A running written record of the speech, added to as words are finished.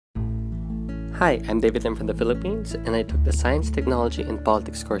Hi, I'm David Lim from the Philippines, and I took the Science, Technology, and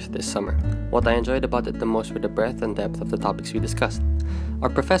Politics course this summer. What I enjoyed about it the most were the breadth and depth of the topics we discussed. Our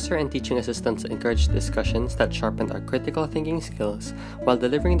professor and teaching assistants encouraged discussions that sharpened our critical thinking skills while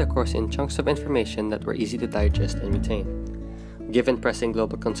delivering the course in chunks of information that were easy to digest and retain. Given pressing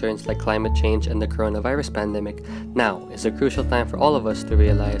global concerns like climate change and the coronavirus pandemic, now is a crucial time for all of us to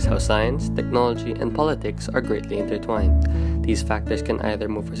realize how science, technology, and politics are greatly intertwined. These factors can either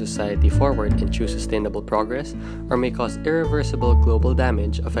move our society forward and choose sustainable progress, or may cause irreversible global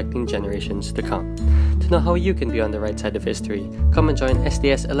damage affecting generations to come. To know how you can be on the right side of history, come and join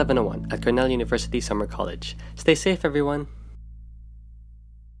SDS 1101 at Cornell University Summer College. Stay safe, everyone!